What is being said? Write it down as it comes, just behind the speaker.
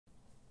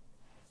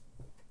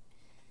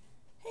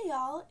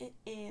y'all, it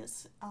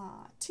is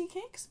Tea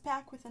Cakes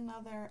back with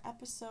another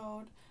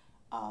episode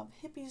of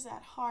Hippies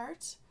at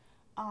Heart.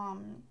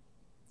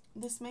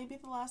 This may be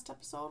the last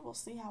episode. We'll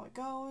see how it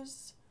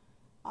goes.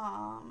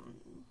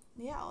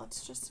 Yeah,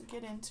 let's just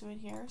get into it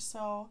here.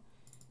 So,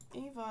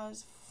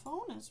 Ava's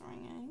phone is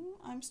ringing.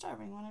 I'm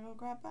starving. Want to go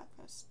grab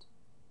breakfast?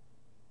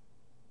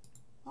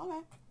 Okay.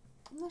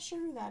 I'm not sure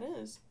who that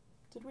is.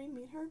 Did we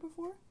meet her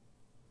before?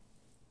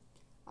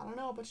 I don't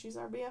know, but she's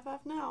our BFF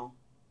now.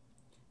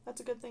 That's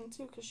a good thing,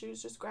 too, because she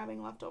was just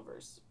grabbing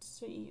leftovers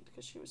to eat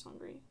because she was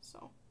hungry,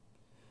 so.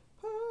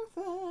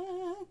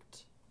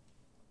 Perfect!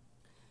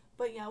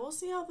 But yeah, we'll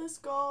see how this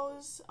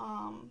goes.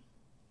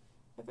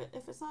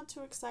 If it's not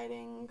too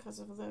exciting because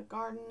of the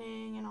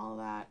gardening and all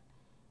that,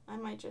 I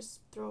might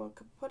just throw a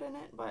kaput in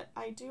it, but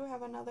I do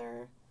have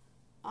another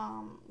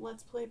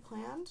Let's Play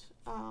planned.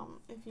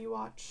 If you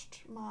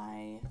watched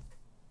my...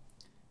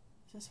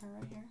 Is this her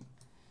right here?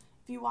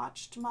 If you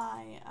watched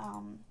my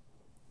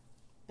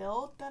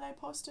build that I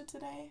posted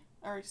today,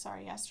 or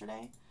sorry,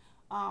 yesterday,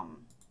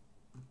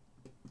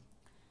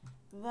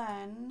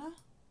 then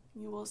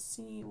you will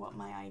see what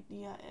my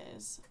idea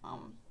is.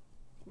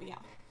 But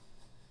yeah,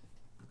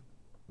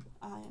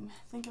 I'm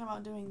thinking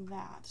about doing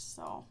that,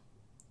 so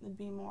it'd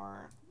be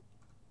more,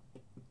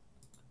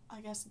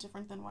 I guess,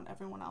 different than what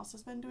everyone else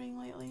has been doing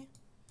lately.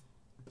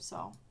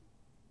 So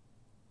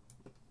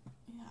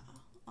yeah,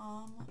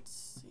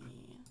 let's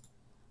see.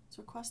 Let's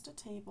request a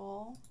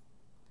table.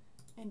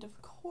 And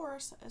of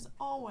course, as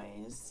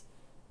always,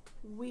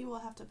 we will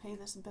have to pay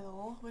this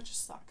bill, which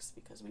sucks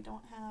because we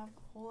don't have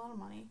a whole lot of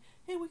money.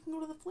 Hey, we can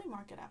go to the flea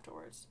market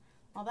afterwards.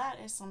 Well,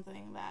 that is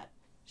something that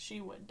she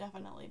would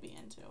definitely be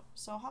into.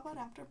 So how about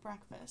after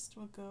breakfast,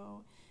 we'll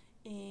go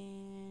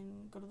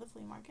to the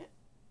flea market.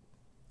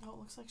 Oh, it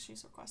looks like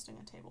she's requesting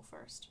a table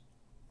first.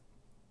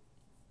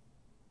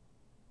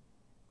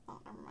 Oh,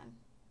 never mind.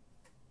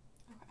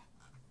 Okay.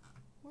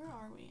 Where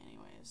are we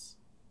anyways?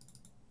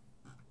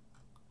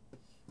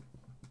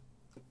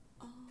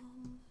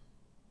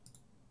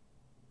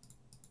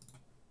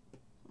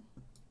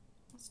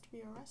 Must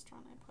be a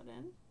restaurant I put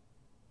in.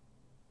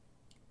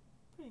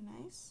 Pretty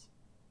nice.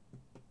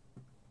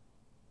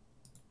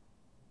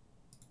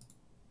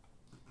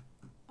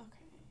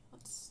 Okay,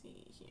 let's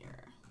see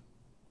here.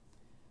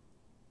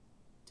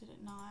 Did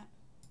it not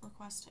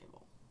request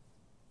table?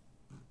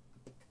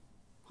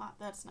 Huh,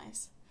 that's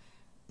nice.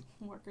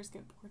 Workers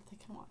get bored, they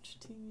can watch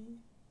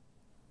TV.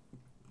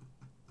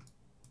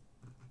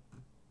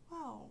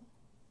 Wow.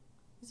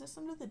 Is this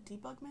under the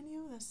debug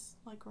menu? This,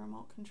 like,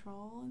 remote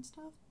control and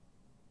stuff?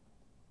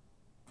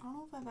 I don't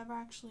know if I've ever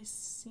actually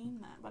seen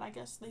that, but I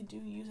guess they do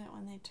use it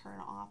when they turn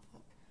off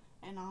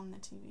and on the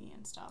TV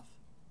and stuff.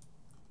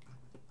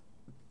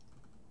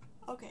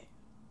 Okay.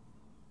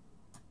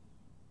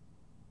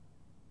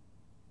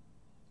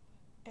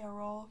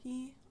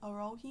 Arohi,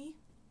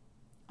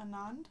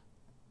 Anand.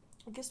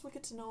 I guess we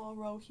get to know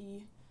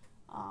Arohi,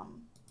 let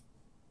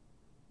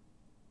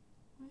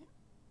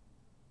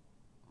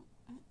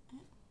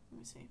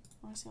me see.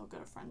 I want to see how good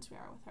of friends we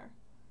are with her.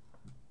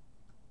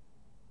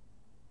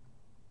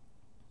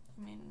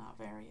 I mean, not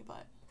very,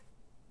 but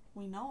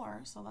we know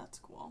her, so that's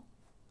cool.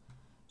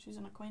 She's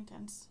an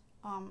acquaintance.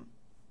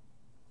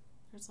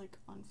 There's like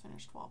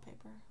unfinished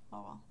wallpaper.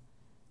 Oh well.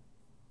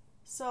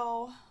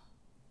 So,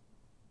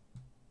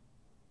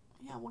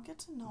 yeah, we'll get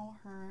to know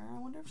her. I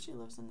wonder if she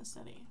lives in the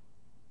city.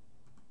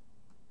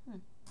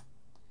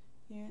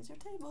 Here's your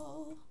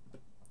table.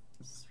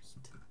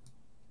 Sweet.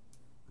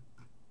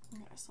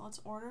 Okay, so let's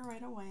order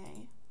right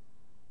away,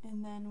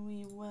 and then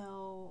we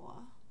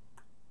will,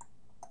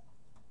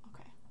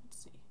 okay, let's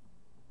see.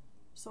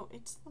 So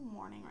it's the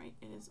morning, right?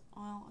 It is,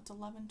 well, it's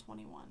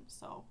 11:21,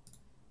 so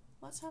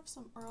let's have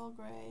some Earl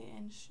Grey,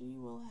 and she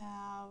will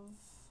have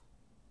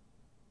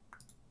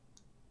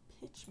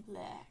pitch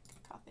black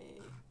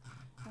coffee,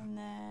 and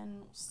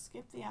then we'll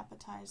skip the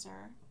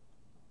appetizer.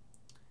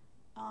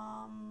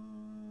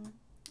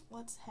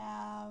 Let's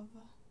have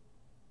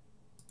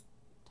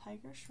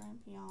tiger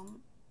shrimp,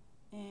 yum,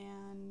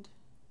 and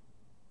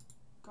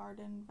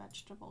garden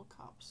vegetable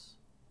cups.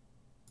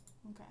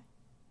 Okay,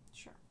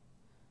 sure.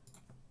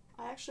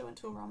 I actually went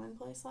to a ramen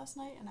place last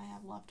night and I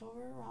have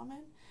leftover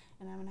ramen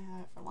and I'm gonna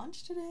have it for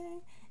lunch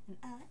today and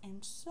I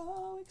am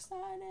so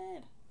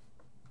excited.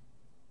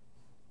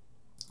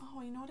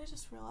 Oh, you know what I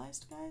just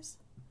realized, guys?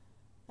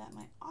 That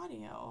my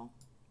audio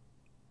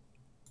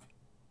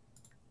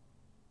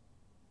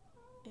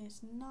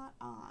is not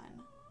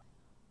on.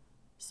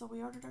 So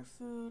we ordered our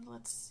food.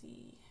 Let's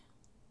see.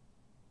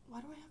 Why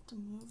do I have to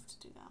move to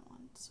do that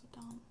one? It's so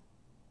dumb.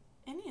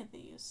 Any of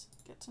these.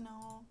 Get to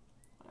know.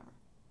 Whatever.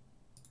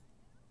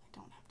 I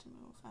don't have to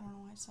move. I don't know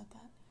why I said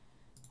that.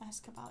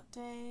 Ask about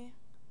day.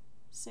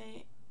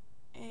 Say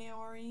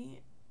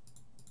Aori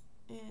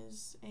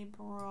is a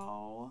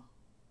bro.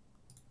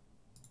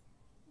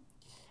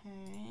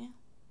 Okay.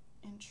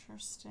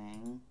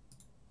 Interesting.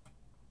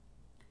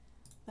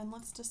 Then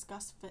let's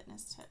discuss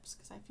fitness tips,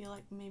 because I feel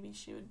like maybe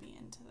she would be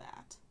into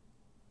that.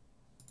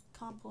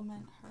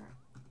 Compliment her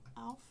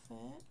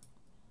outfit.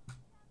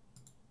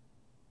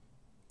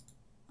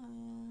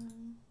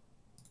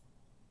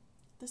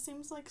 This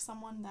seems like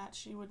someone that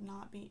she would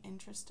not be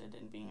interested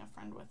in being a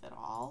friend with at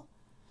all.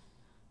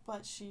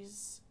 But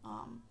she's,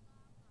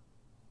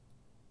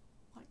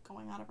 like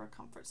going out of her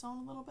comfort zone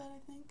a little bit, I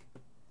think.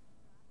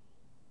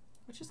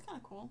 Which is kind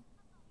of cool.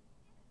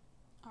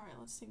 Alright,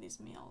 let's see these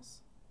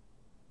meals.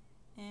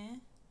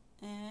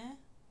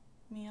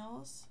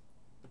 Meals.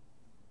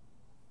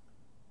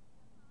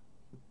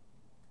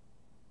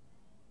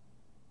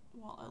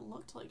 Well, it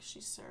looked like she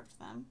served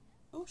them.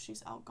 Oh,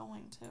 she's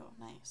outgoing too.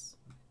 Nice.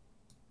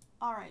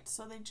 Alright,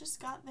 so they just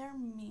got their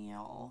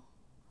meal.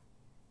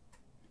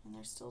 And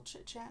they're still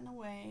chit-chatting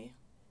away.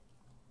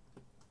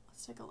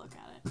 Let's take a look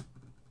at it.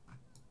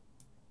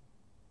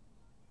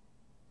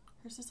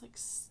 Hers is like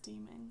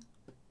steaming.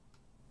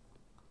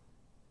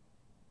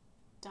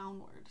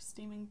 Downward.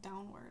 Steaming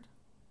downward.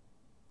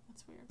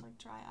 That's weird. Like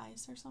dry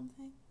ice or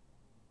something.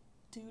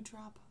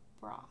 Dewdrop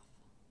broth.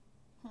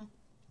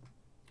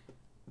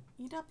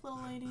 Eat up,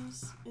 little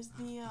ladies. Is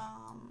the,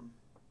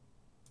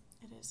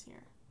 it is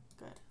here.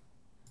 Good.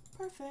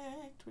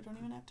 Perfect. We don't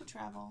even have to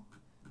travel.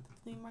 The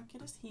flea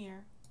market is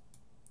here.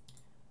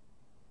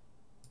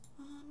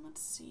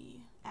 Let's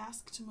see.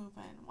 Ask to move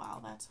in. Wow,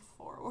 that's a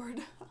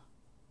forward.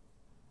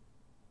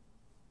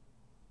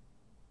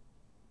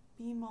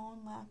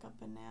 Bemoan lack of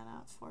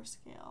banana for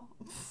scale.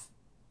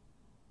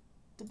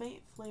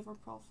 Debate flavor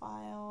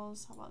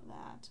profiles. How about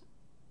that?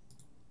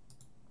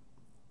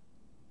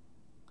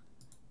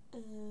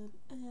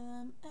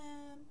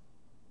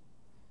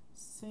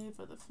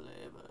 Savor the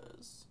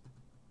flavors.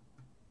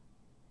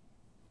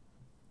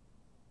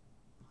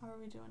 How are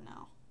we doing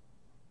now?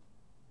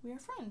 We are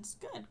friends.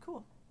 Good,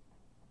 cool.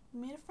 We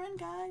made a friend,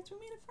 guys. We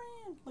made a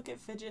friend. Look at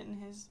Fidget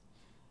and his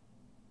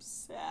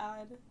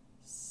sad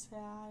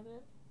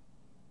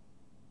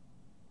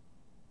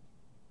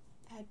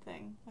head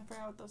thing. I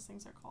forgot what those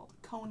things are called.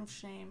 Cone of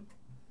shame.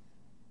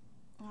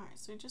 Alright,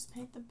 so we just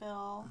paid the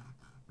bill.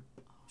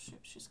 Oh shoot,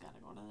 she's gotta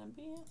go to the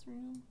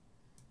bathroom.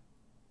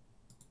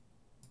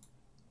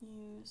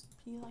 Use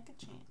pee like a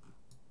champ.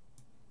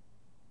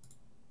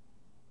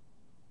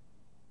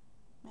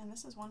 Man,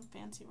 this is one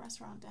fancy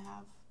restaurant to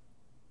have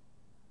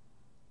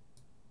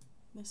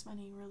this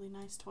many really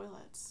nice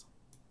toilets.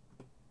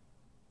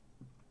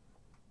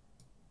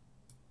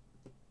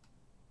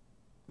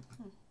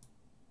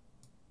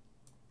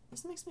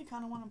 This makes me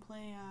kind of want to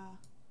play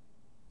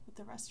with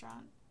the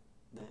restaurant,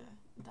 the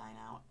Dine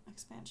Out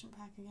expansion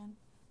pack again.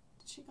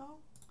 Did she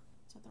go?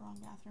 Is that the wrong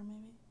bathroom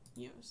maybe?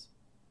 Use.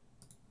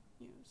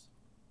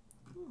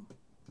 Ooh,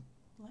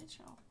 light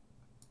show.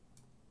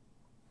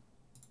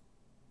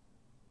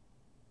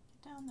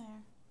 Get down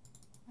there.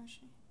 Where is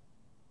she?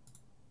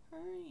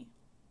 Hurry.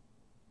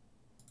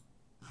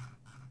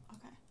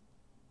 Okay.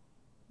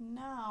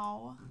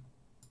 Now,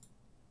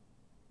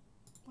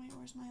 wait,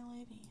 where's my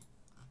lady?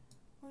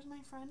 Where's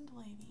my friend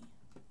lady?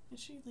 Did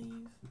she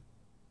leave?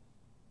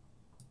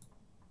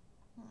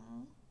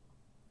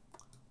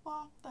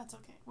 Well, that's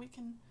okay. We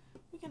can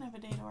have a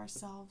day to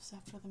ourselves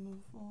after the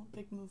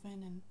big move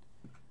in and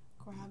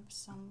grab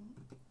some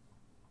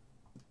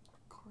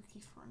quirky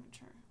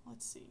furniture.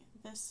 Let's see.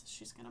 This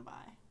she's gonna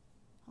buy.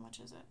 How much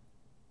is it?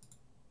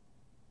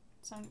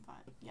 75.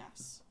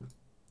 Yes.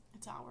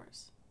 It's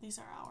ours. These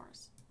are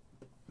ours.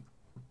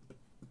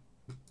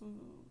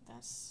 Ooh,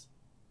 that's...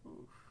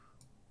 Ooh.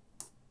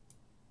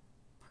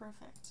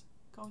 Perfect.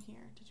 Go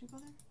here. Did you go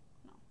there?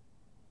 No.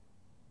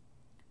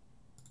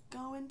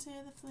 Going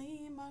to the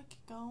flea market.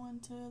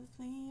 Going to the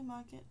flea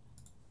market.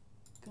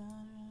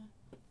 Gonna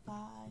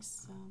buy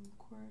some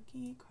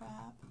quirky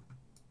crap.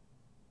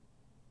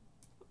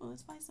 Ooh,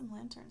 let's buy some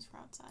lanterns for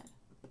outside.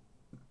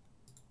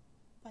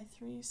 Buy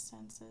 3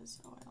 senses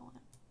oil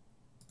lamp.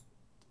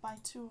 Buy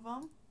 2 of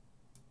them.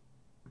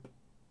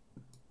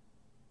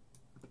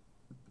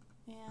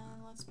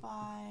 And let's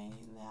buy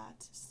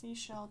that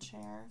seashell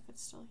chair if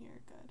it's still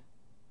here. Good.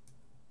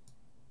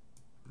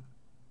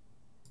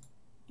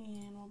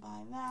 And we'll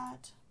buy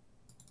that.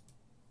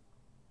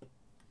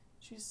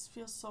 She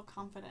feels so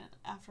confident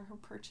after her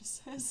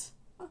purchases.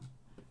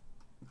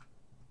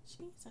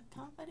 She's a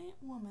confident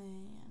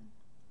woman.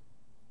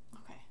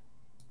 Okay.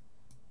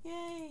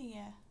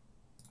 Yay!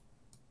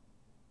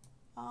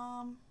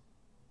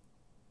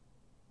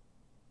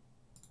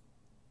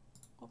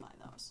 We'll buy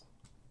those.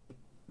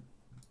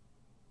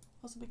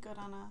 Those will be good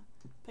on a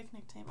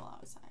picnic table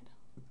outside.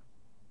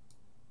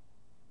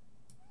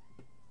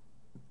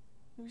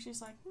 Maybe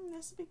she's like,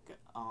 this would be good.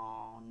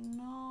 Oh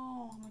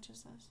no, how much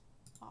is this?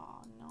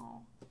 Oh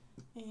no.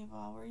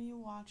 Ava, were you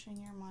watching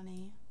your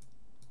money?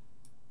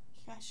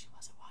 You guys, she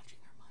wasn't watching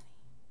her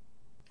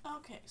money.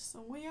 Okay,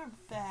 so we are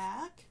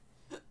back.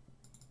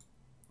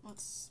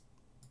 Let's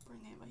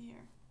bring Ava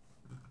here.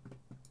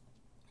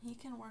 He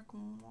can work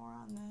more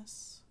on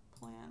this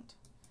plant.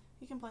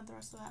 He can plant the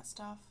rest of that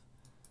stuff.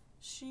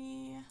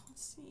 She,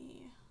 let's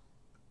see.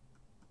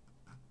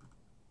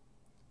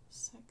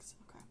 6,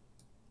 okay.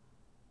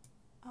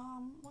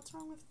 What's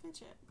wrong with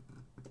Fidget?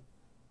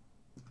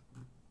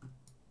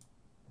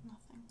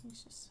 Nothing,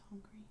 he's just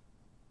hungry.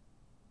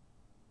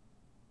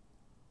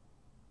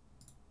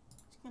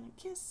 She's gonna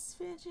kiss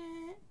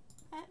Fidget.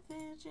 Pet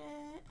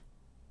Fidget.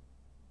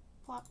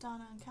 Plop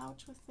down on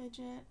couch with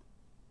Fidget.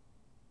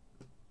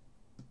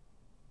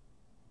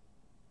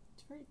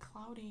 It's a very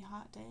cloudy,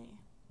 hot day.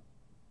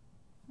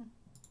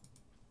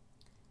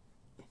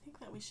 I think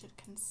that we should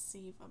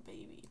conceive a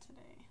baby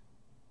today.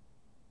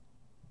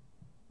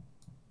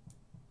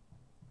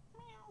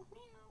 Meow,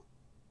 meow.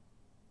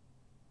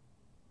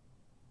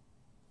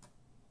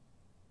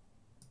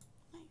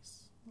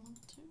 Nice. Level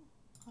 2.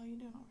 How you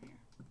doing over here?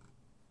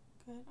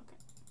 Good, okay.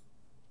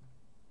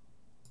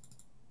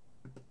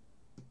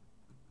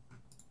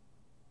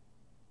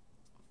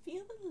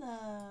 Feel the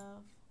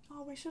love.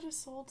 Oh, we should have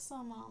sold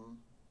some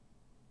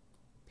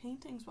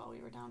paintings while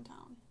we were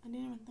downtown. I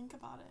didn't even think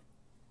about it.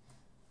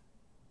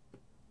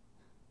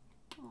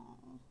 Oh,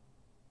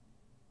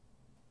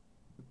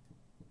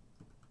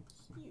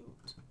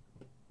 cute.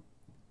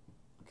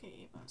 Okay,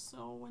 Ava,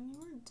 so when you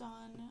are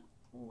done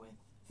with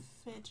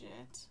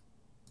Fidget,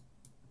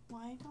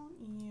 why don't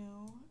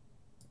you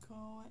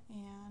go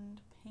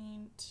and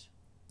paint,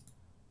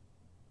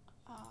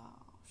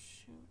 oh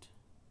shoot.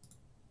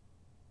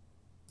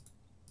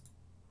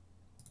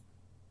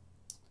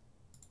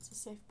 It's a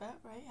safe bet,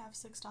 right? I have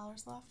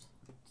 $6 left.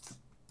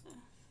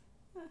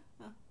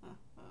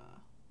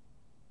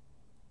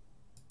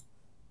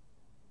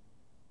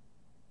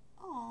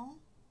 Aww.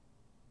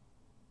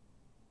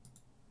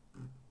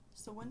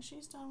 So when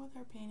she's done with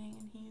her painting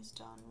and he's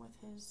done with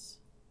his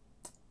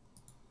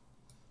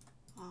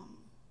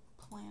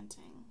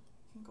planting,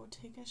 you can go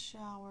take a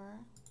shower.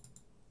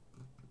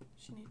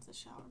 She needs a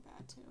shower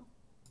bad too.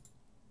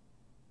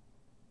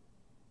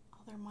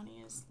 All their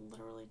money is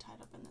literally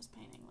tied up in this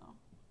painting though.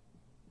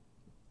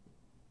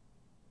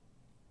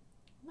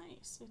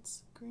 Nice.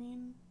 It's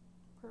green,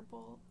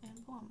 purple,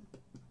 and plum.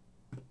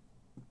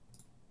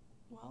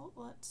 Well,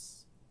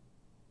 let's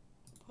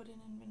put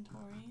in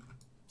inventory.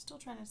 I'm still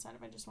trying to decide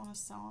if I just want to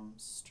sell them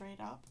straight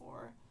up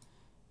or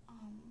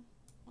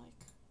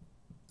like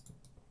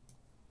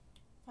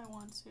if I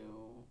want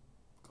to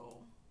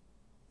go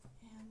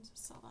and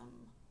sell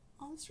them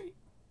on the street.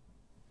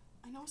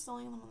 I know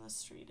selling them on the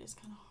street is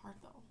kind of hard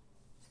though.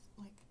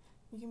 Like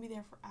you can be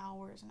there for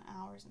hours and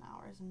hours and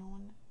hours and no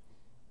one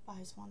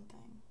buys one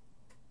thing.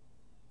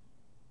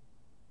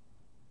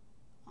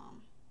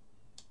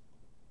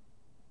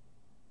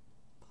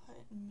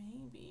 But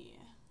maybe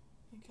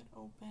we could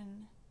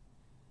open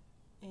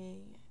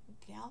a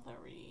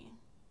gallery.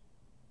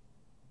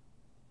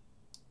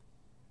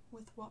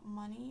 With what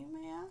money, you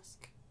may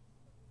ask?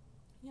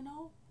 You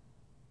know,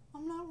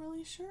 I'm not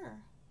really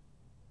sure.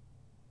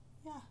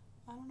 Yeah,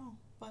 I don't know,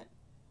 but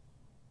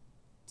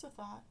it's a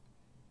thought.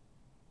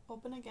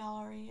 Open a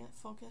gallery,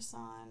 focus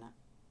on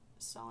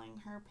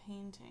selling her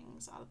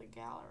paintings out of the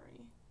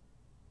gallery.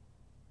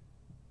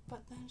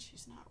 But then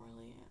she's not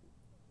really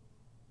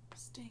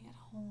staying at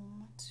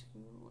home to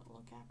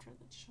look after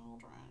the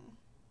children.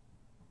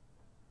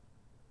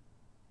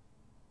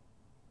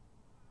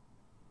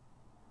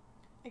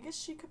 I guess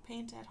she could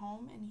paint at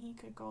home and he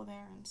could go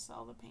there and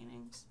sell the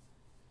paintings.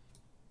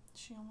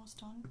 Is she almost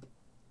done?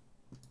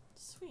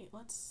 Sweet,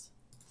 let's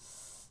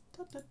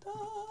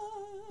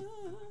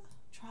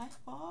try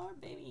for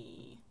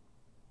baby.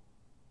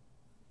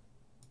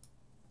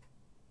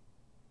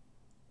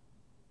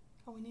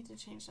 Oh, we need to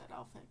change that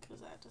outfit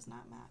because that does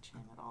not match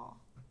him at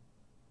all.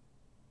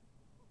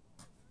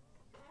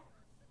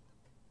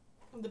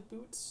 The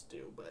boots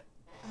do, but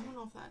I don't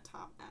know if that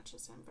top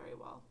matches him very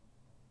well.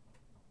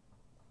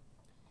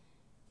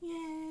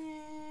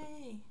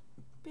 Yay!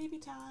 Baby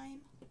time.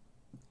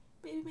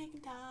 Baby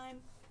making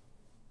time.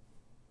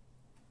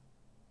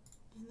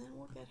 And then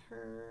we'll get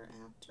her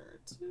after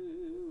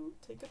to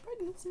take a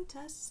pregnancy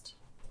test.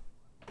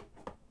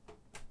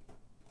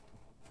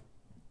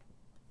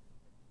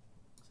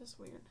 This is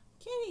weird.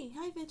 Kitty!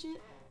 Hi,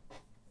 Fidget.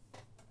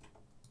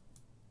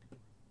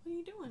 What are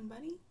you doing,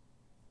 buddy?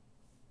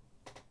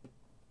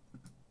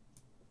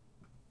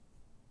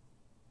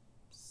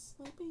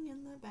 Sleeping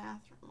in the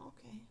bathroom.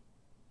 Okay.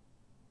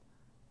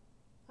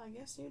 I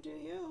guess you do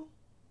you.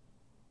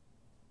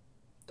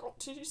 Oh,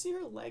 did you see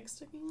her legs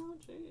sticking out?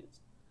 Jeez.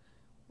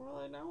 What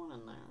are they doing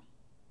in there?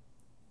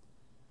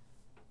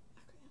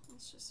 Okay,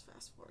 let's just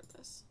fast forward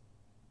this.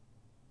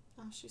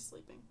 Oh, she's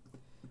sleeping.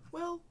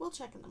 Well, we'll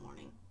check in the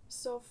morning.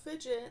 So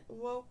Fidget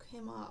woke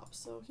him up,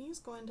 so he's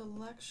going to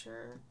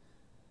lecture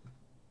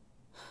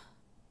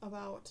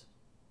about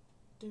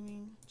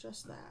doing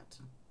just that.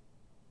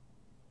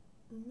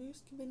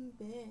 Moose in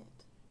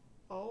bed.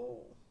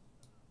 Oh.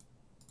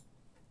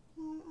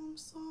 Oh, I'm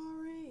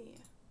sorry.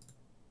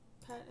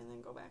 Pet and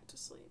then go back to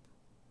sleep.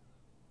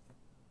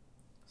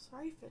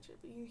 Sorry, Fidget,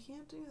 but you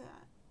can't do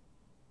that.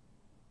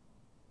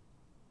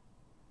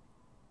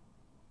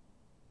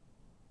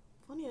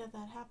 Funny that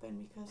that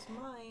happened because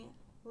my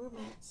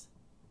roommate's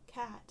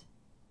cat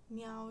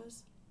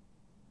meows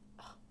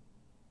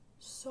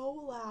so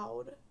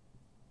loud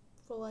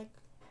for like,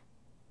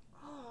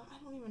 I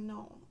don't even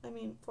know. I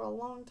mean, for a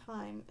long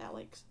time at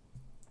like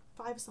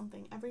 5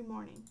 something every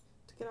morning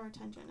to get our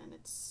attention, and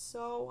it's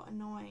so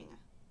annoying.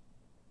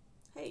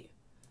 Hey,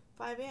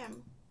 5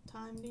 a.m.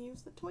 time to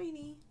use the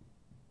toilet.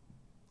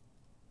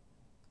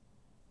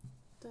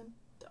 Dun.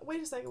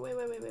 Wait a second. Wait.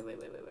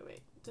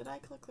 Did I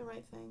click the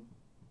right thing?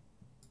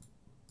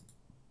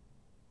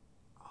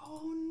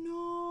 Oh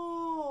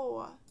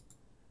no!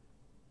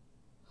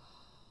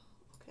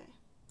 Okay.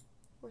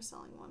 We're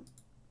selling one.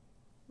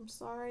 I'm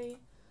sorry,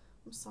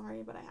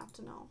 but I have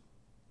to know.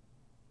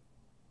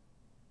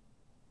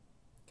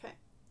 Okay,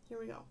 here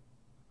we go.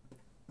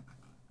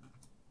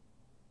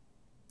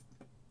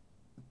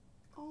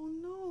 Oh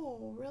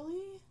no,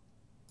 really?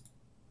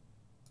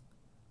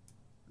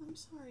 I'm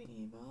sorry,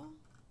 Eva.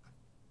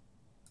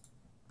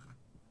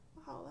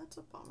 Wow, that's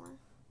a bummer.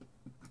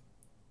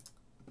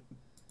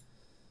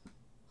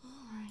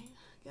 Alright,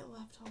 get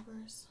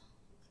leftovers.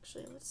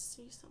 Actually, let's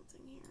see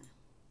something here.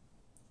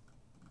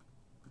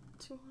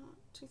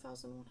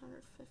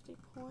 2,150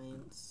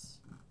 points.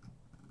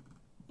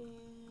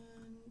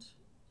 And,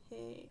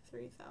 hey,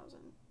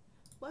 3,000.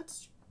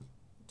 Let's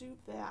do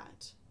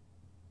that.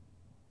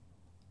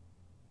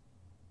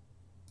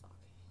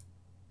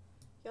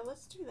 Yeah,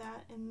 let's do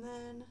that, and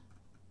then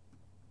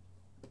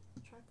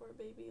try for a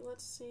baby.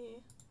 Let's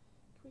see.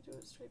 Can we do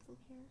it straight from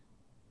here?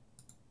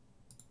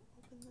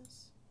 Open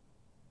this.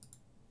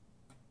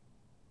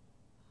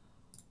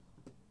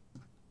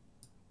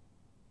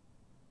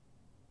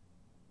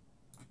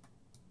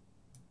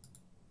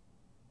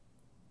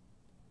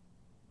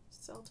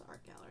 Sell to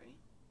art gallery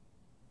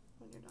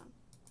when you're done.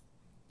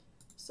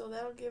 So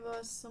that'll give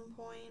us some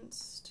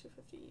points,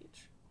 250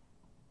 each.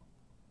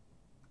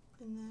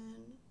 And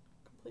then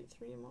complete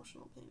 3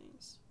 emotional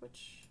paintings,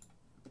 which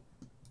I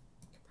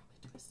could probably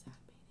do a sad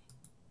painting.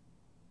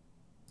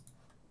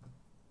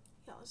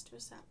 Yeah, let's do a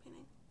sad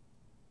painting.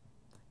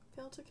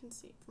 Failed to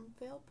conceive from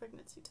failed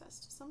pregnancy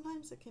test.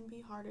 Sometimes it can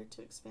be harder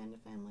to expand a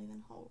family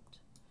than hoped.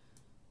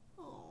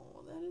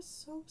 Oh, that is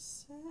so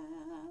sad.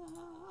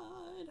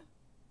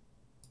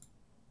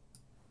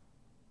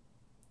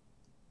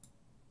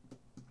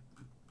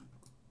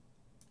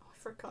 Oh, I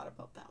forgot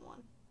about that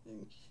one.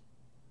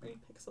 Very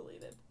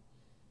pixelated.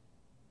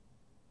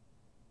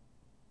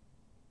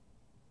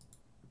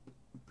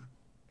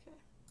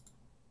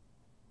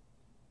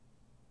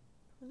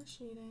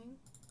 Finish eating.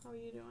 How are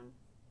you doing?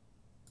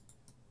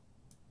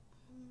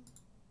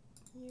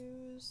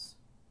 Use.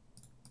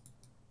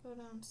 Go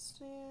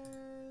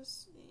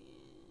downstairs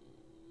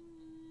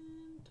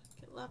and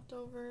get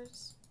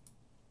leftovers.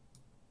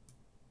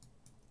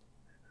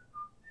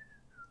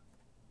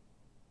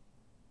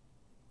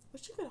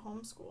 Wish you could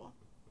homeschool.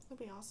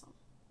 That'd be awesome.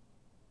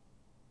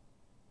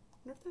 I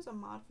wonder if there's a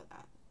mod for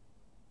that.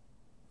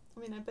 I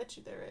mean, I bet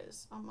you there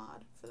is a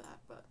mod for that,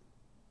 but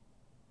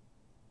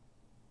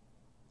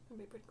that'd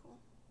be pretty cool.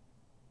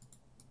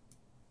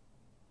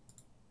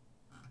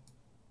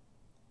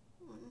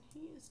 When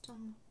he is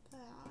done with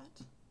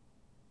that,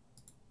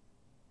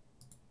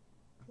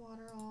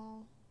 water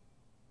all.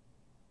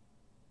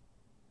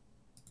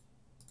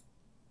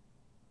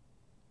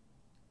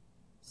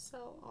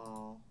 Sell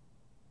all.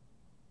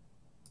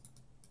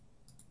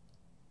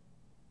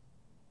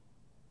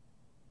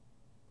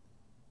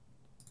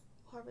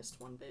 Harvest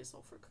 1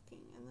 basil for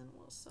cooking, and then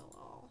we'll sell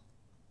all.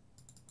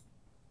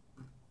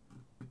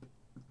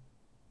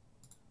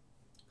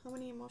 How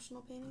many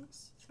emotional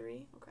paintings?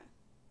 3? Okay.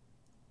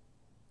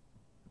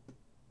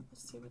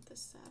 Let's see what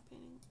this sad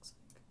painting looks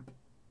like.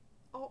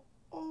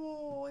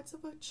 Oh, it's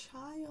of a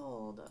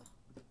child.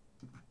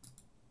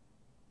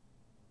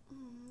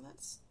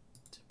 That's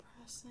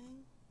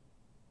depressing.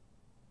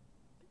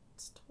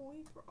 It's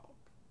toy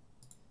broke.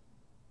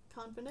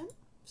 Confident?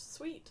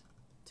 Sweet.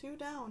 2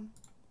 down.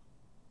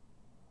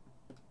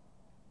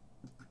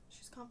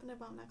 She's confident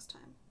about next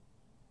time.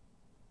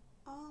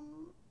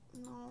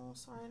 No,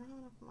 sorry, I don't have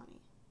enough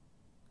money.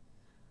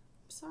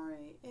 I'm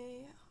sorry,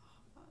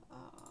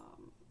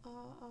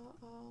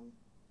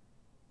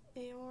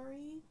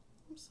 Aori.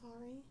 I'm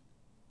sorry.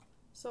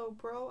 So,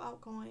 bro,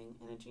 outgoing,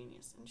 and a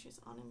genius, and she's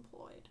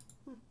unemployed.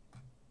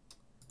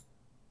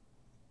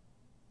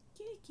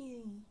 Kitty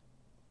kitty.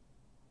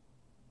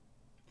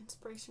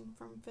 Inspiration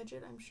from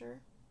Fidget, I'm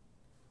sure.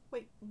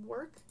 Wait,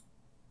 work?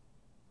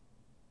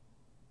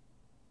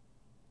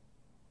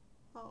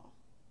 Oh.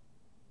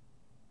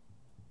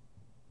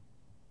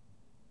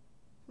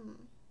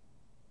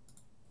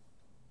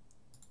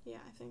 Yeah,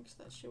 I think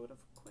that she would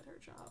have quit her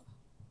job.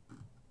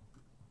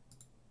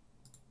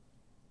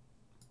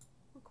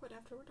 We'll quit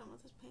after we're done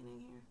with this painting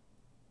here.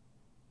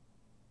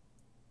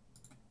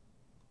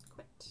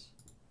 Quit.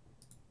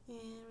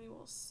 And we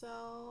will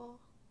sell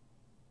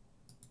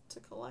to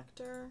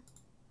collector.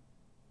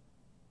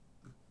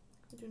 Can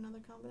we do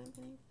another confident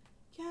painting?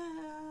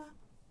 Yeah!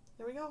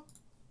 There we go.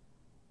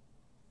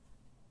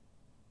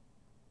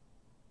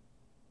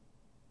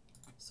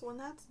 So when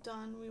that's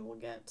done, we will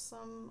get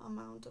some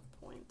amount of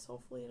points.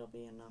 Hopefully it'll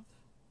be enough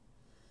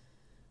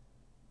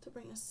to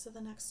bring us to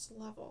the next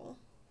level.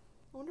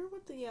 I wonder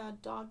what the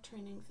dog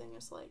training thing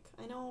is like.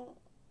 I know,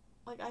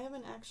 like, I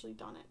haven't actually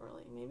done it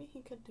really. Maybe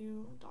he could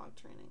do dog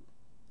training.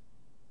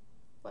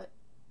 But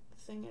the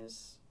thing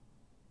is,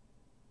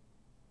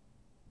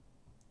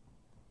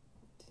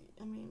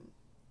 I mean,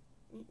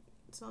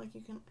 it's not like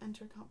you can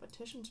enter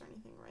competitions or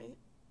anything, right?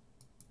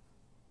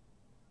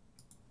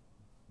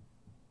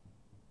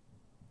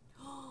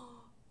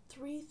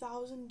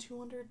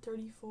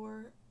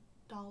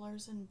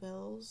 $3,234 in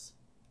bills.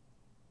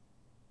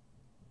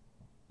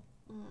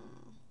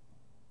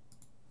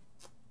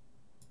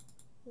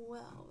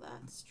 Well,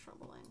 that's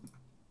troubling.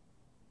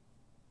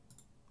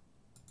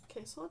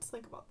 Okay, so let's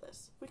think about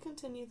this. If we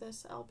continue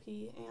this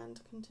LP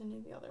and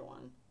continue the other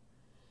one.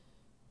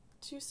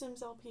 2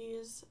 Sims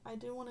LPs. I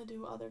do want to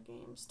do other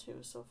games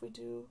too, so if we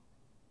do,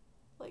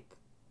 like,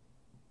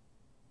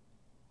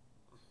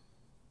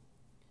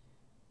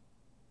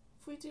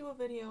 if we do a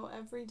video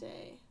every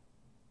day,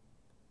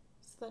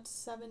 so that's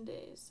 7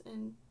 days,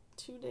 and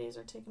 2 days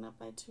are taken up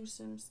by 2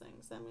 Sims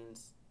things, that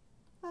means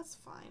that's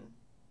fine.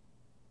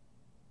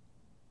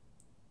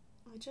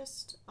 I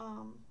just,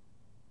 oh,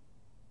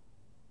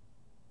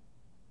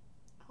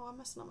 I'm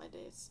messing up my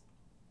days.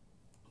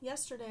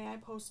 Yesterday I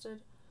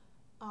posted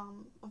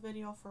a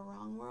video for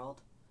Wrong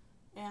World,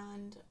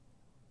 and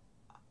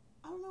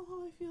I don't know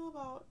how I feel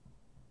about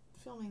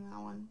filming that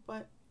one,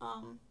 but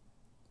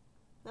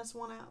that's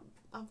one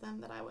of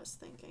them that I was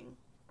thinking.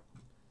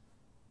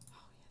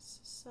 Oh yes,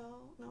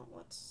 so no,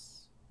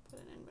 let's put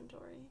in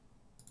inventory,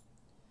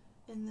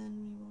 and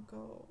then we will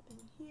go in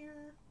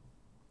here,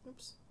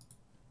 oops,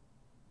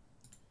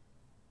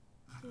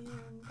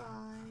 and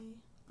buy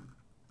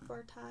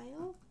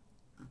fertile.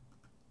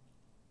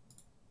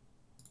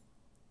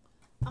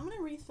 I'm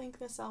gonna rethink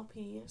this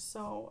LP,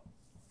 so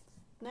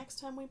next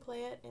time we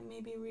play it, it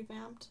may be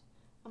revamped.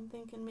 I'm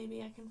thinking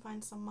maybe I can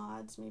find some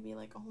mods, maybe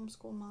like a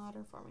homeschool mod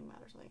or farming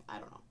mod or something. I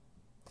don't know.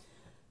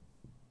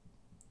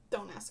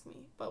 Don't ask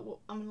me, but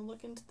I'm gonna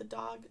look into the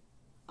dog.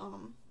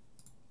 I'm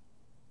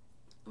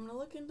gonna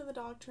look into the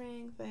dog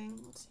training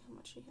thing. Let's see how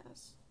much he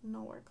has.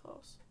 Nowhere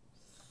close.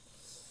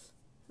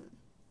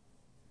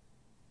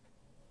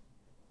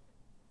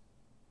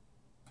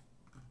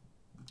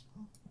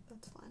 Oh,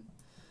 that's fine.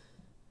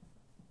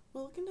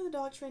 We'll look into the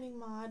dog training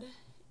mod,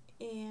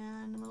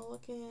 and I'm gonna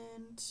look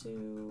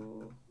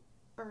into,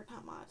 or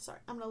not mod, sorry.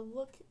 I'm gonna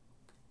look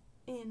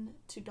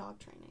into dog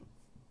training.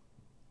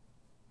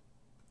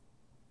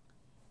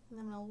 And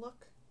I'm gonna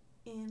look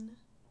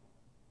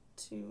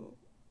into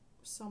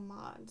some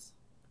mods,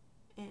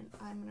 and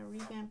I'm gonna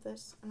revamp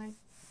this, and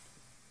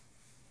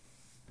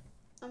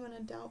I'm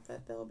gonna doubt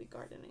that there'll be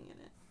gardening in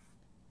it.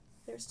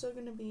 There's still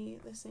gonna be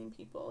the same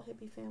people,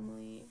 hippie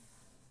family,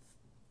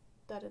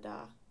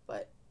 da-da-da,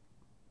 but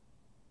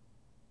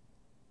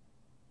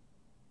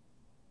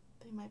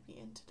they might be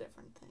into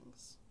different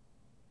things.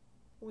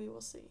 We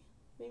will see.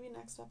 Maybe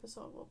next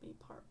episode will be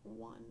part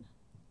 1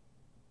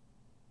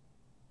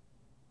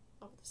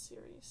 of the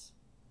series.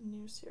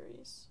 New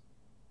series.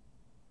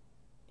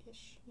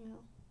 Ish, you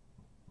know?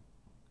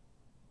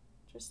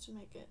 Just to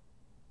make it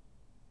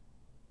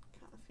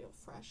kind of feel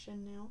fresh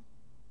and new.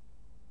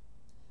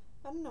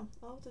 I don't know.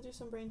 I'll have to do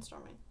some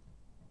brainstorming.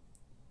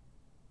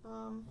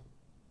 I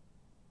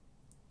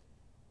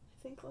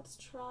think let's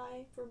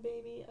try for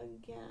baby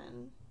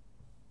again.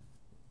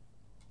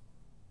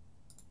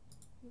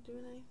 You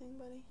doing anything,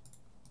 buddy?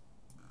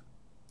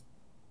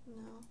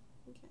 No?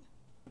 Okay.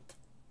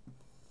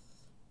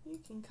 You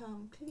can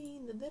come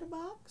clean the litter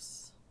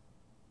box.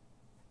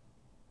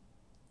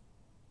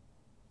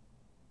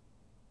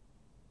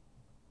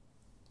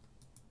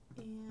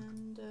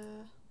 And,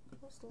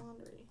 what's the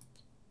laundry?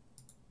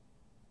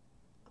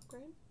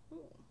 Upgrade?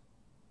 Ooh.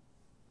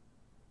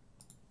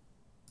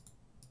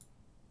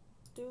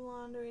 Do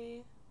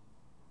laundry.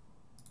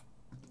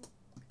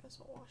 I guess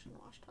I'll wash in the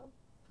wash tub.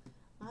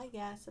 I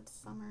guess it's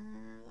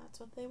summer. That's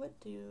what they would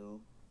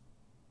do.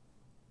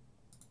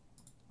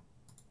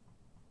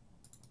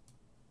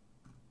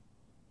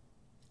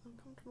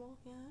 Uncomfortable?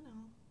 Yeah, I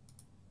know.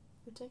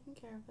 We're taking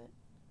care of it.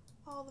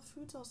 Oh, the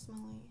food's all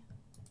smelly.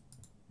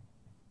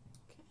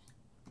 Okay.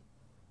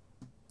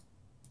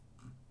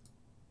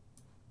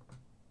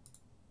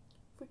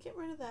 If we get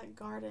rid of that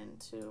garden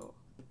too,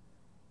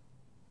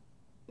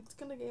 it's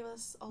gonna give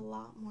us a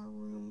lot more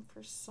room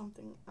for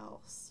something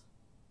else.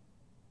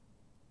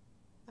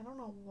 I don't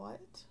know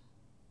what,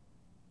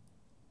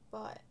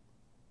 but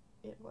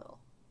it will.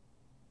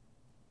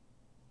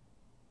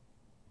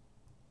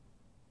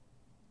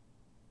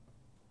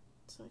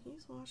 So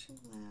he's washing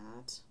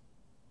that.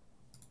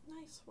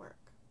 Nice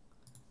work.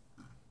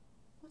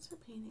 What's her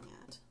painting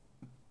at?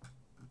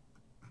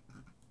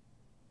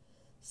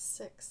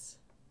 6.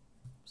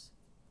 Oops.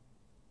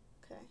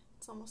 Okay,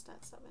 it's almost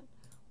at 7.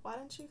 Why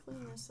don't you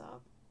clean this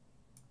up?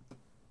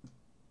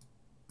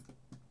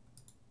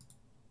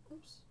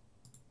 Oops.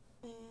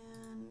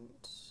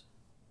 And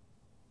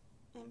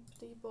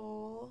empty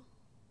bowl.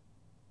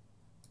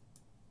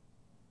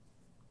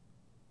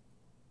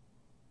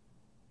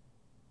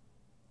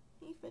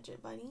 Hey,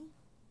 fidget buddy.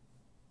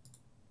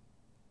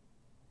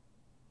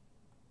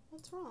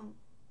 What's wrong?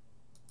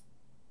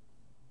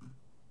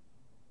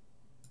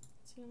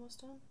 Is he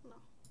almost done?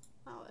 No.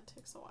 Oh, that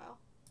takes a while.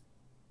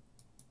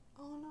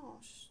 Oh no,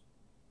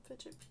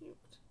 fidget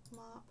puked.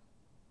 Mop.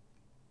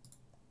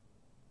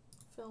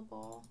 Fill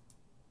bowl.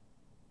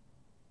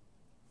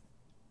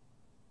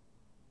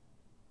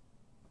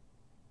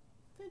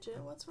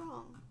 Fidget, what's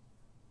wrong?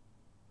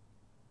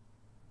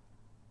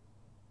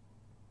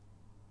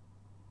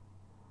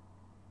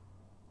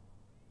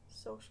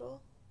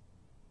 social.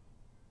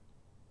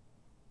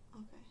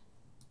 Okay.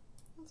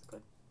 That's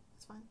good.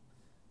 That's fine.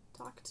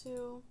 Talk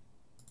to.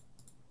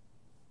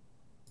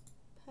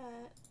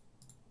 Pet.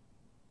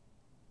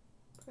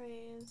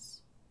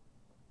 Praise.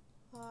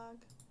 Hug.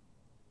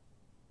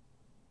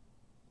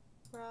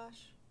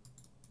 Brush.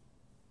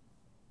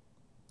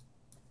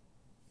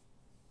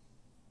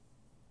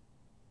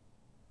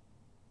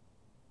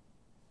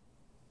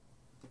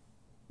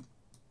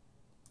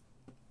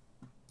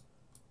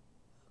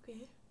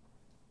 Okay.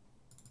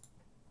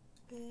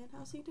 And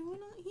how's he doing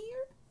out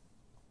here?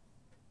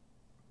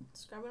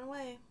 Scrubbing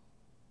away.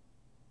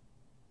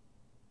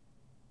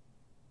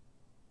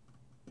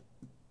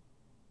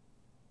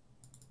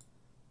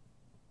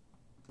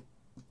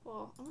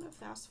 Well, I'm gonna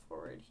fast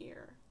forward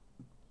here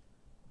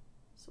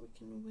so we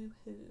can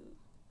woohoo.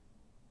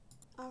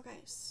 Okay,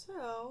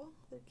 so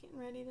they're getting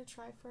ready to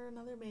try for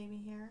another baby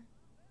here.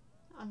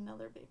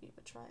 Another baby,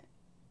 but try it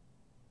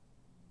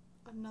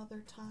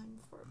another time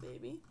for a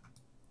baby.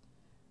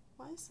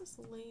 Why is this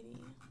lady?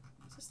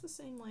 Is this the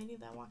same lady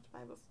that walked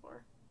by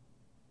before?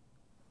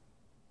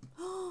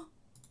 Oh!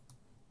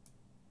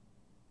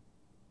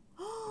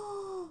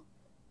 Oh!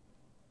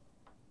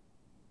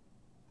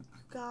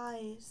 You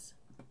guys.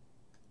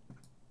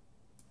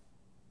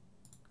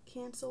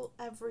 Cancel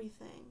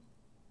everything.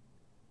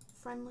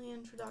 Friendly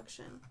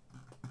introduction.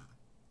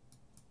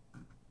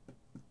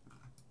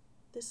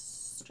 This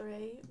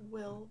stray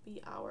will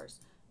be ours.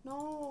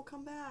 No,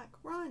 come back.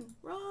 Run,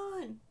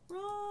 run,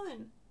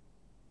 run.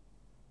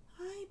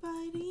 Hi,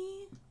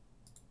 buddy.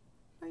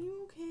 Are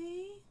you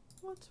okay?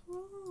 What's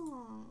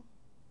wrong?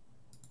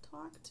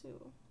 Talk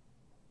to.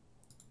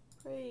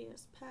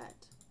 Praise,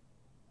 pet.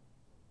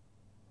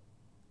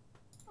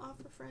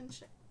 Offer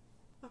friendship.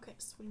 Okay,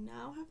 so we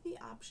now have the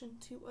option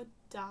to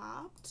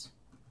adopt.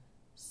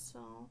 So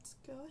let's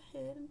go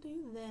ahead and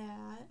do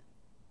that.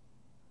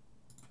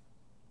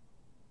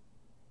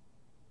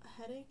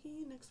 A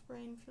headachy next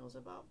brain feels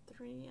about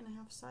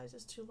 3.5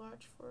 sizes too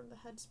large for the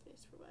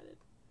headspace provided.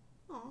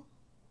 Oh,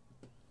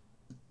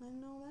 I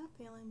know that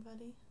feeling,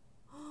 buddy.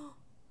 Oh,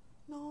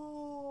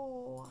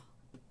 no.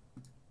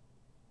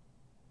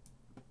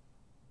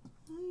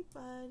 Hi,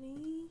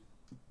 buddy.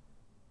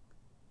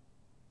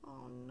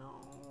 Oh,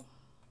 no.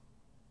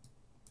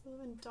 We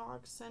live in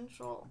Dog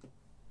Central.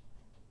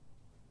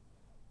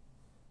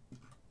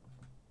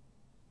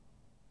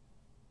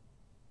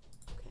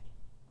 Okay.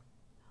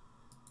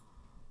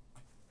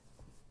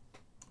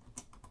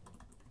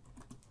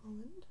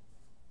 Holland.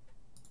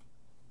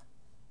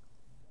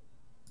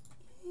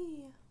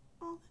 Yay.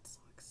 Oh, that's so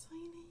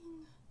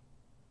exciting.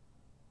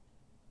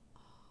 Oh,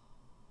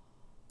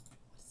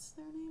 what's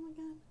their name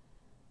again?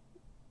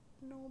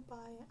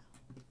 Nobaya.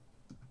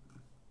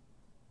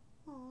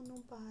 Oh,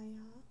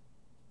 Nobaya.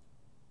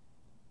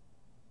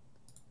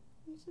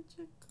 You're such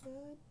a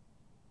good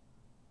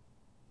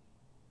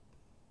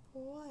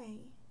boy.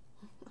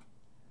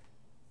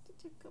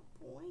 Such a good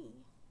boy.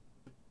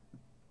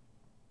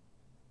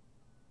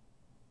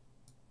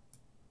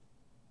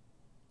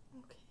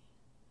 Okay.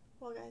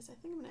 Well, guys, I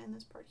think I'm going to end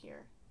this part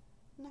here.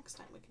 Next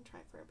time we can try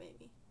for a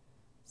baby.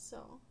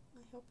 So,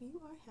 I hope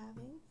you are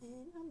having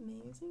an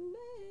amazing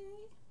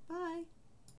day. Bye.